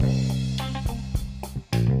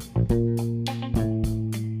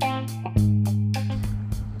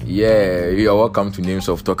Yeah, you are welcome to Names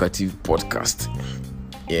of Talkative podcast.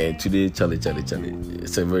 Yeah, today, Charlie.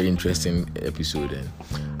 It's a very interesting episode, and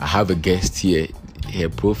I have a guest here. Her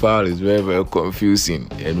profile is very, very confusing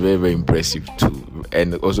and very, very impressive too,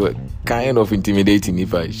 and also kind of intimidating,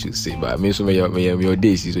 if I should say. But I mean, so your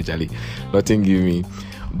days, so Charlie, nothing give me.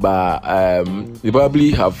 But you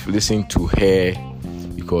probably have listened to her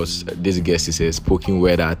because this guest is a spoken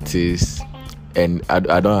word artist. And I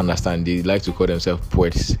don't understand. They like to call themselves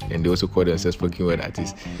poets, and they also call themselves spoken word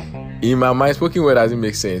artists. In my mind, spoken word doesn't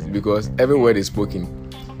make sense because every word is spoken.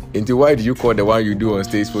 Into why do you call the one you do on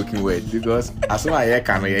stage spoken word? Because as soon as I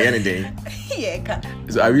can hear anything,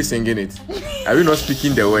 so are we singing it? Are we not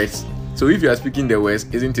speaking the words? So if you are speaking the words,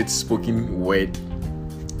 isn't it spoken word?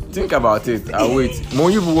 Think about it. Wait. More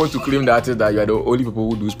people want to claim that you are the only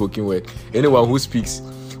people who do spoken word. Anyone who speaks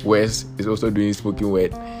words is also doing spoken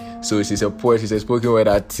word. So she's a poet, she's a spoken word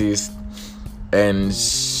artist, and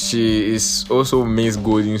she is also Miss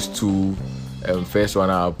Golden's to first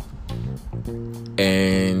one up.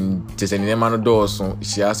 And just in the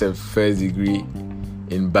she has a first degree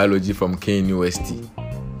in biology from Kane University.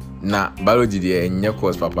 Now, biology there is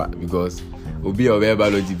course, Papa, because Obi or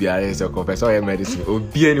biology be a professor of medicine.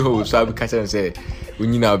 Obi any who will catch and say, we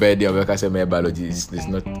need our bed there because biology is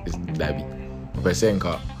not that Professor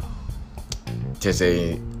Nka. Just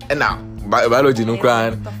say. And now, biology no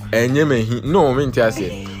crying, and you no mean to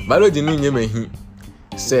say, biology no you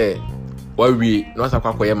say, why we not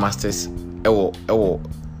acquire masters, in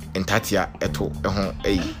Tatia,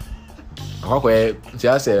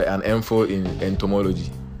 just an info in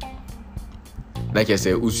entomology. Like I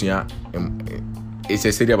say, Usia, it's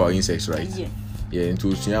a study about insects, right? Yeah, into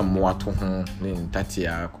Usia, Moato, then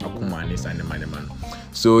Tatia, Akumanis, and the man.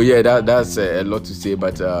 So, yeah, that's a lot to say,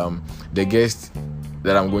 but the guest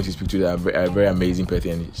that I'm going to speak to a very amazing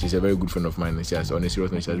person. She's a very good friend of mine. And she has, on a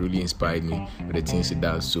serious note, she has really inspired me with the things she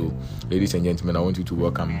does. So, ladies and gentlemen, I want you to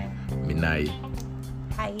welcome Minai.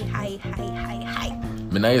 Hi.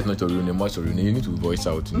 Minai is not your real name. What's your real name? You need to voice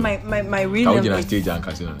out. My real name is... Stage and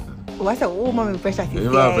casino. What's a woman pressure?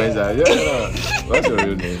 What's your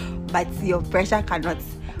real name? But your pressure cannot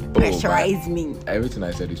pressurize me. Everything I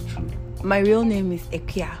said is true. My real name is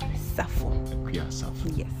Ekia Safo. Ekia Safo.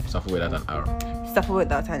 Yes. Safo without an R. Safo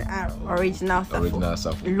without an R. Original Safo.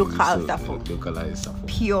 Local Safo. Localized Safo.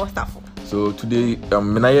 Pure Safo. So today,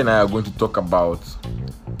 Minai and I are going to talk about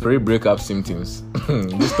pre-breakup symptoms.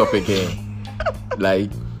 This topic here,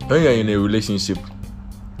 like when you're in a relationship,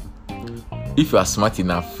 if you are smart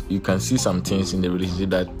enough, you can see some things in the relationship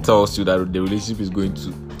that tells you that the relationship is going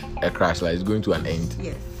to a crash, like it's going to an end.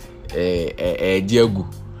 Yes.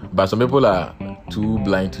 But some people are too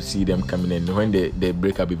blind to see them coming in. When the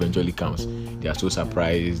breakup eventually comes, they are so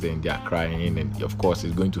surprised and they are crying, and of course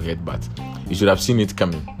it's going to hurt, but you should have seen it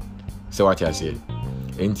coming. So what you said.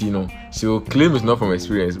 And she will claim it's not from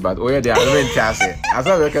experience, but they are meant to say. As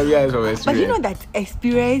well as from experience. But you know that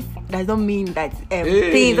experience doesn't mean that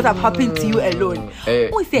things that have happened to you alone.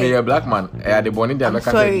 Who said? You're a black man. The bonnet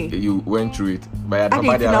that you went through it. But I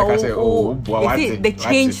say, the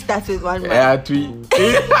change starts with one man.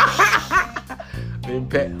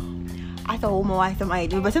 I thought woman was some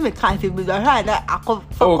idea, but some can't say because I heard that I come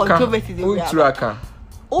for controversies.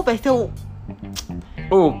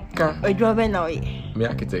 A driver now. Me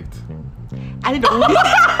architect. I don't know.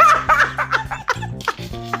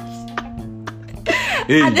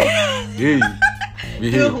 Hey. I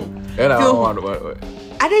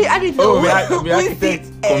didn't know. Me architect,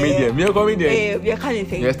 comedian. Me a comedian. Me a kind of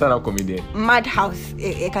thing. Me stand-up comedian. Madhouse,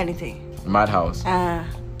 a kind of thing. Madhouse.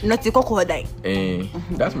 Not to cocoa die.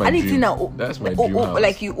 That's my dream. That's my dream house.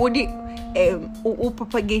 Like you only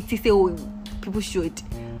propagate to say people should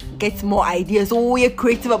get more ideas. So we're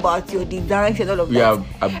creative about your designs and all of that. We are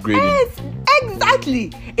upgrading. Yes,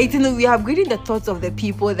 exactly. We are upgrading the thoughts of the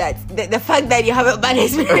people that the fact that you have a bad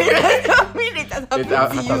experience doesn't mean it has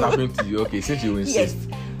happened to you. Okay, since you insist.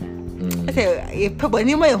 Yes.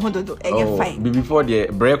 Fine. Before the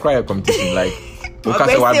break cry competition, like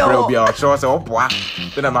because what break be our show say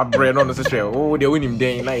then I'm a brain on the say they win him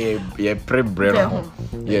then pre brain.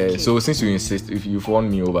 Yeah, so since you insist, if you've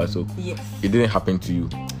won me over, so yes, it didn't happen to you.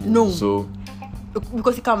 No. So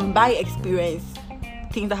because you can buy experience,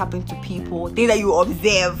 things that happen to people, things that you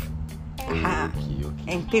observe. Okay.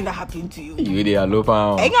 And things that happen to you. They are low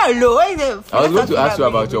pound. I was going to ask you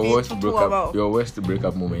about your worst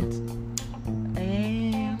breakup moment.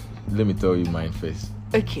 Let me tell you mine first.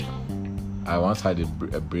 Okay. I once had a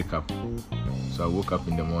breakup, so I woke up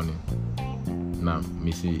in the morning. Now,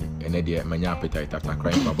 me say, and then my appetite after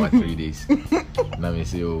crying for about 3 days. Now me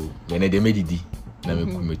say, oh, and then they made it. Now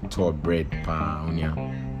me tore bread,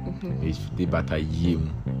 pan, If the butter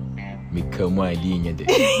yim, me come my idea there.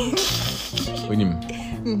 When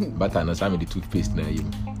him butter no some the toothpaste na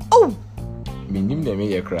yim. Oh, me nim them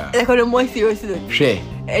here cry. like on the more serious note. Share.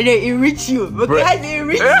 And they enrich you. Because they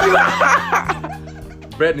enrich you.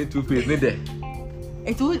 Bread need toothpaste need there.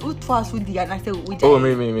 It would fast with the and I said with Oh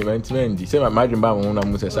me say my dream ba mo na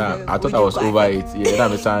mo say I thought I was over it. Yeah,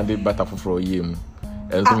 that me say the butter for yim.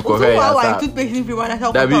 And so me ko I toothpaste if you want to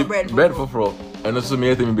help bread for and also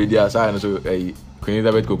me me be there so and so Queen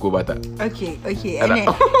Elizabeth cocoa butter. Okay. And then,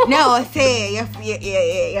 now I say you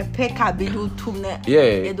pick up the two na.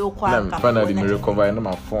 Yeah. Finally me recover and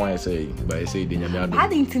my phone I say the nyame ado. I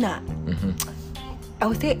didn't know. I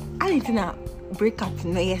would say I didn't know break up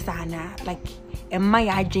na yes na like and my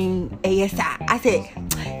aging yes I say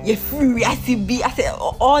you free I say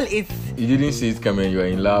all is. You didn't see it coming. You are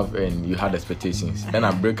in love and you had expectations. Then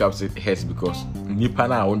I break up it hurts because nipa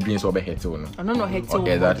na own dreams over hurt no. I don't know hurt.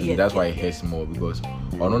 Okay, that's why it hurts more because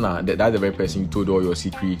that's the very person you told all your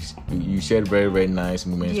secrets. You shared very, very nice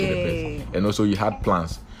moments with the person. And also you had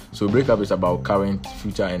plans. So breakup is about current,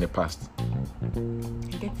 future and the past.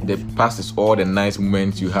 The past is all the nice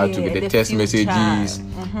moments you had together, the text messages,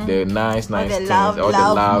 the nice things, all the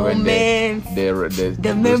love and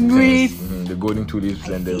the memories, the golden tulips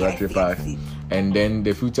and the battery packs. And then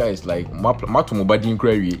the future is like matumo badin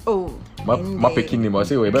query. Oh, ma picking him or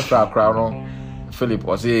say we better crown Philip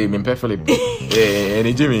or say Mimpe Philip.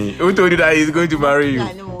 And Jimmy, who told you that he's going to marry you?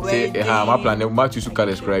 Say, my plan, Matthew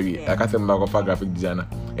Sukkale's query. I can't say I'm a graphic designer.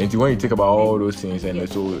 And when you think about all those things, and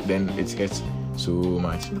so then it gets so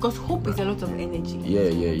much. Because hope is a lot of energy.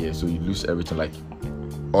 Yeah. So you lose everything like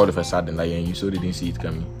all of a sudden, like, and you so didn't see it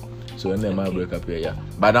coming. So then my break up here, yeah.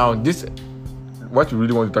 But now this, what we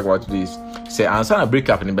really want to talk about today is say, answer a break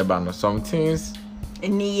up in the baby. Some things.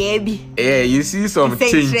 Yeah, you see some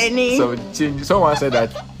change. Some change. Someone said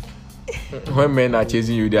that when men are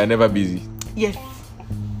chasing you, they are never busy. Yes.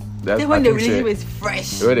 That's when the relationship is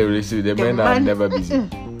fresh. When the relationship, the men are never busy.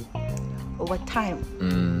 Over time.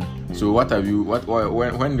 So what have you?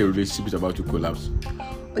 When the relationship is about to collapse?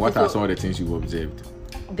 What are some of the things you've observed?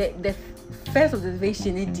 The first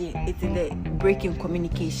observation is in the break in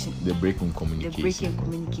communication. The break in communication.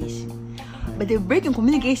 But the break in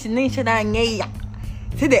communication,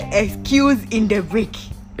 say the excuse in the break.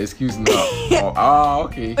 Excuse now.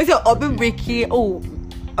 Okay. So I'll be breaking.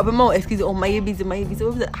 I'll be more excuse. Oh, my busy.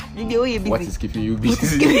 What is keeping you busy? What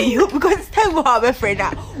is keeping you? Because it's time for our friend.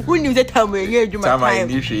 When you say time when you do my time.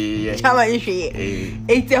 It's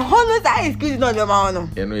a honest excuse, not the man.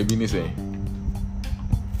 You know, you be saying.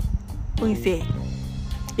 When you say,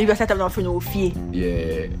 if you set up nothing, no fear.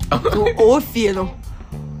 Yeah. So, fear, no.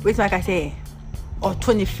 Wait, like I say, or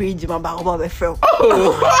 23 Jim about my friend.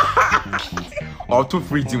 Or too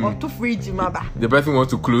free, Jim. The person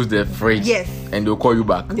wants to close the fridge. Yes. And they'll call you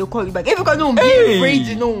back. If you can no be afraid,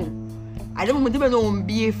 you know. I don't want to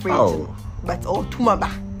be afraid. But all too my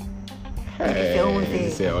back.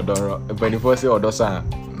 Say Odoro. When you first say Odosa,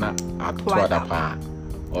 na at what apa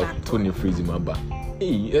or 23 Jim back.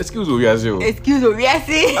 Hey, excuse me,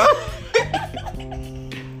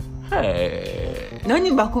 Hey. No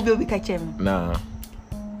need back will be catching. Nah.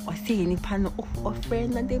 Or say any panel of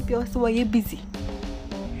friend and they be also are busy.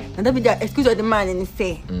 And that be the excuse of the man and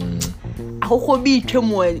say, I hope be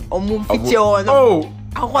someone or move picture on. Or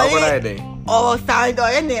sound or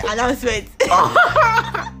any announcement.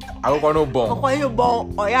 I go no bomb.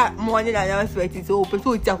 Or yeah, morning announcement is open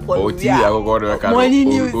to tap for morning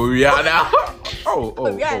news. We are now.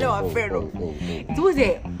 We are now afraid of. It was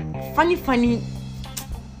a funny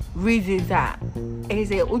reasons that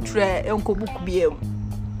is a ultra uncle book be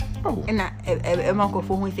and a mark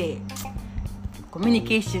for who say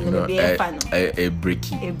communication will be a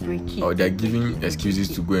breaky. Or they're giving excuses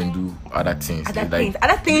to go and do other things.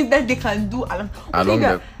 Other things that they can do along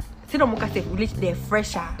the they're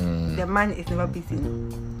fresher. The man is never busy.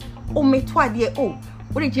 Oh, me twa dear. Oh,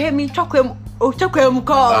 what did you hear me talk him? Oh, talk him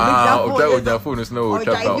call. The phone is no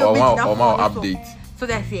update. So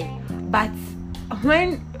that's it. But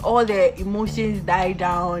when all the emotions die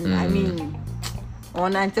down, I mean,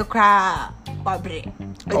 on until cry, Barbara,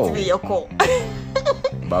 let's be your call.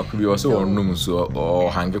 But could be also on Numso or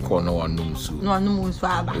hang a corner on Numso. No,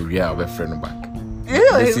 Numso. We have a friend back.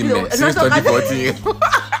 Since 2014.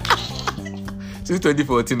 Since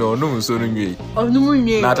 2014, or Numso. Oh, no,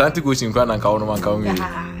 not Atlantic Ocean Crown and Kauno and Kaumi.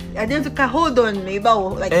 I didn't hold on, maybe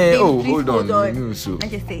like, hold on. Numso. I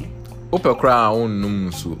just say, Upper crown,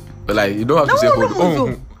 Numso. Like, you don't have to say,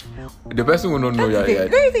 oh, the person will not know you.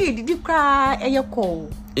 Did you cry and you call?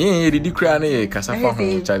 Did you cry?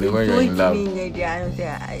 Casafa, Charlie, when you're in love.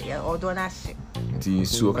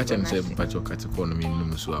 So catch him say pacho catch economy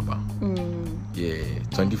no so aba. Yeah,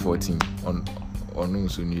 2014 on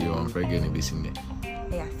so new year on Friday and be seen there.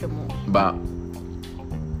 Yeah, some. But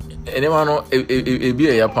anyone know it be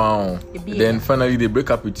a Japan. Then finally they break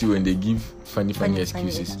up with you and they give funny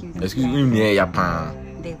excuses. Excuse me, near Japan.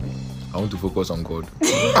 I want to focus on God.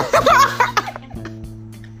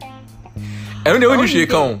 And when you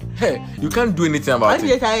shake on, hey, you can't do anything about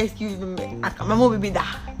it. Excuse me, my mom will be there.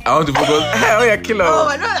 I want to focus. Oh, yeah, killer. Oh,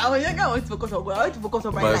 I want to focus on God. I want to focus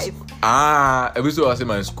on my life. Every so I say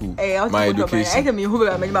my school, my education. I tell me who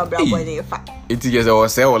I'm my brother. It is our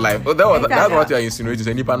sell life. That's what you are insinuating.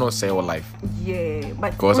 Any part not sell life. Yeah,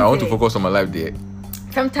 but because I want to focus on my life there.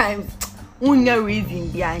 Sometimes, no reason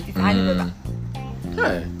behind it.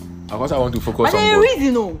 Yeah, of course I want to focus but on God. But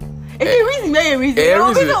reason, no. It's a reason.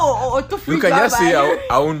 You can just say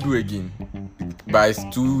I won't do again, but it's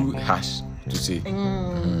too harsh to say.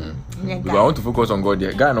 Because I want to focus on God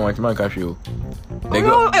there. God no want man catch you. The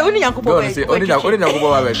girl say only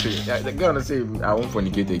the girl say I won't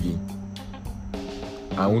fornicate again.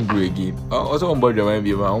 I won't do again. Also on board your mind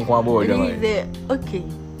be I won't come aboard your mind. Okay.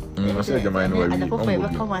 I said your mind no.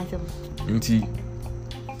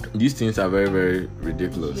 These things are very, very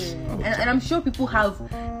ridiculous. Yeah. And I'm sure people have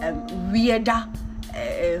weirder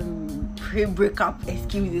pre-breakup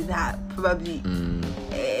excuses that probably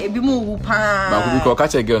be more but we could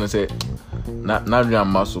catch a girl and say not real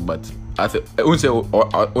muscle, but I say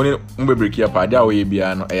only break up that way be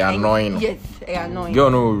annoying. Yes, annoying. Girl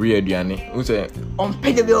no real Diane. Who say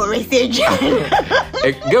unpayable message.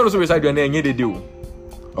 Girl also beside you and they do.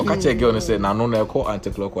 Or catch a girl and say no call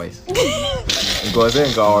anti-clockwise. Because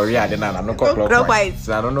then go then no clockwise.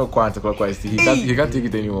 So I don't know anti-clockwise. He can't take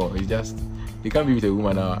it anymore. He can't be with a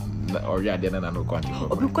woman or then no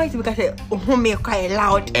anti-clockwise. Because home is quite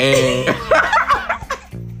loud.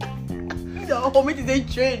 Home is a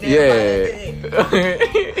train. Yeah.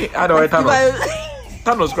 I don't know.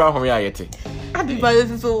 Thanos cry for me ayete.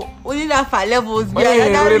 So only that 5 levels.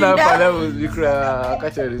 Only that 5 levels we cry.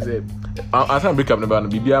 Catch her say. I can't break up the band.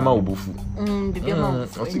 Bibi ama obufu. Bibi ama.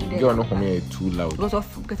 I think girl no come here too loud. Get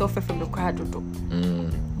off from the crowd dodo.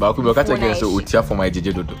 But I could be catch again so utia for my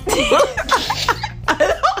JJ dodo.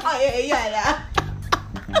 Yeah.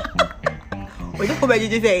 What you come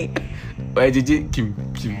JJ say? Why JJ Kim.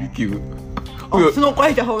 Oh, so no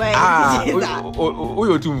quite a home.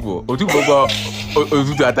 Otumbo go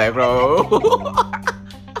otutu atai kro.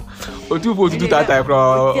 Otumbo otutu atai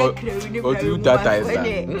kro. Otutu atai sa.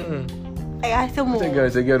 I asked him more.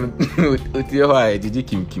 Again, why did you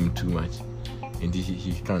Kim too much? And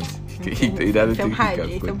he can't. He doesn't think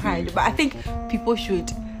he can. But I think people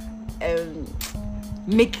should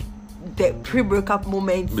make the pre-breakup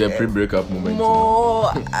moments. The pre-breakup moments.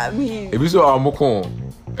 More, I mean. If you saw Amoko,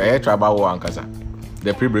 tribal war and Kasa.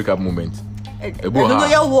 The pre-breakup moment.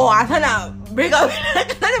 No war. I can't breakup.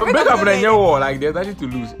 Breakup in your war, like there's nothing to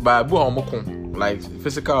lose. But Amoko, like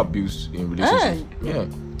physical abuse in relationships. Yeah.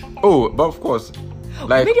 Oh, but of course,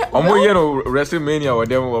 like WrestleMania or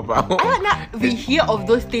them. We hear of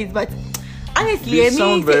those things, but honestly, they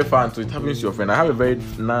sound very fun. So it happens to your friend. I have a very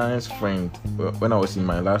nice friend. When I was in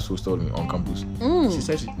my last hostel on campus, she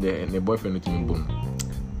said the boyfriend with me born.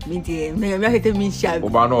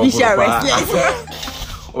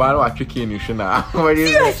 Why not tricky in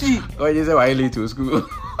seriously? Why you say why late to school?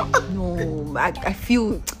 No, I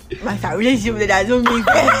feel my relationship that don't make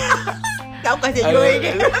sense. That was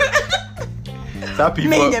some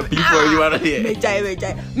people you wanna hear.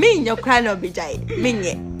 Me in your crown of Bijay.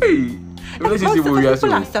 Relationship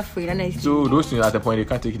people are suffering. So those things at the point they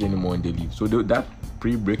can't take it anymore and they leave. So that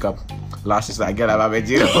pre-breakup lashes I get about it.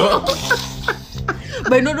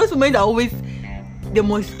 But no, those moments are always the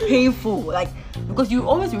most painful. Like because you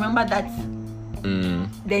always remember that.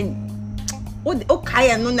 Then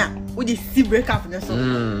okay, and no, with the see breakup and so.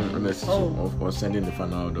 Of sending the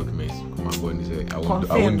final documents. Come on, go and say I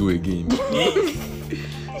won't do again.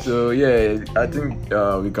 So yeah, I think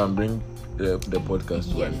we can bring the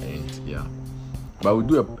podcast to an end. Yeah, but we'll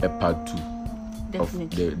do a part 2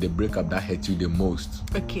 Definitely. of the breakup that hurt you the most.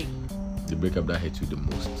 Okay. The breakup that hurt you the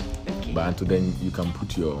most. Okay. But until then, you can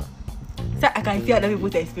put your. So I can see other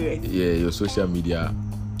people's experience. Yeah, your social media.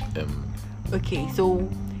 Okay, so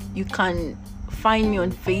you can find me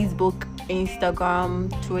on Facebook, Instagram,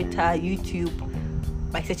 Twitter, YouTube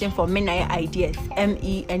by searching for Menaye Ideas,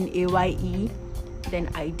 MENAYE, then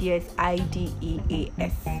Ideas, IDEAS,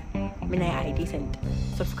 Menaye Ideas, and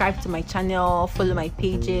subscribe to my channel, follow my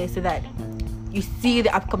pages so that you see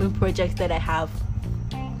the upcoming projects that I have.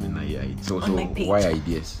 Menaye Right. So my page. Why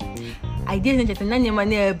ideas? Ideas na just na nyama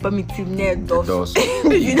na ba me team na dos. Those.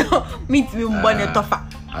 You know, me team mbo na tofa.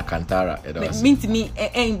 Akantara. Me to me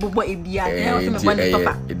bobo ebia.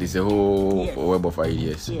 It is a whole web of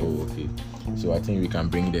ideas. Yes. Oh, okay. So I think we can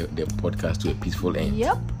bring the podcast to a peaceful end.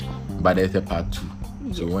 Yep. But there's a part 2.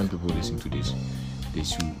 Yes. So when people listen to this, they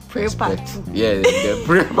should Prayer part 2. Yeah, the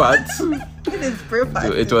prayer part 2. It is prayer part.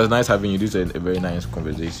 So it was nice having you. This was a very nice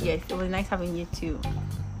conversation. Yes, it was nice having you too.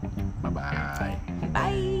 Bye-bye. Bye.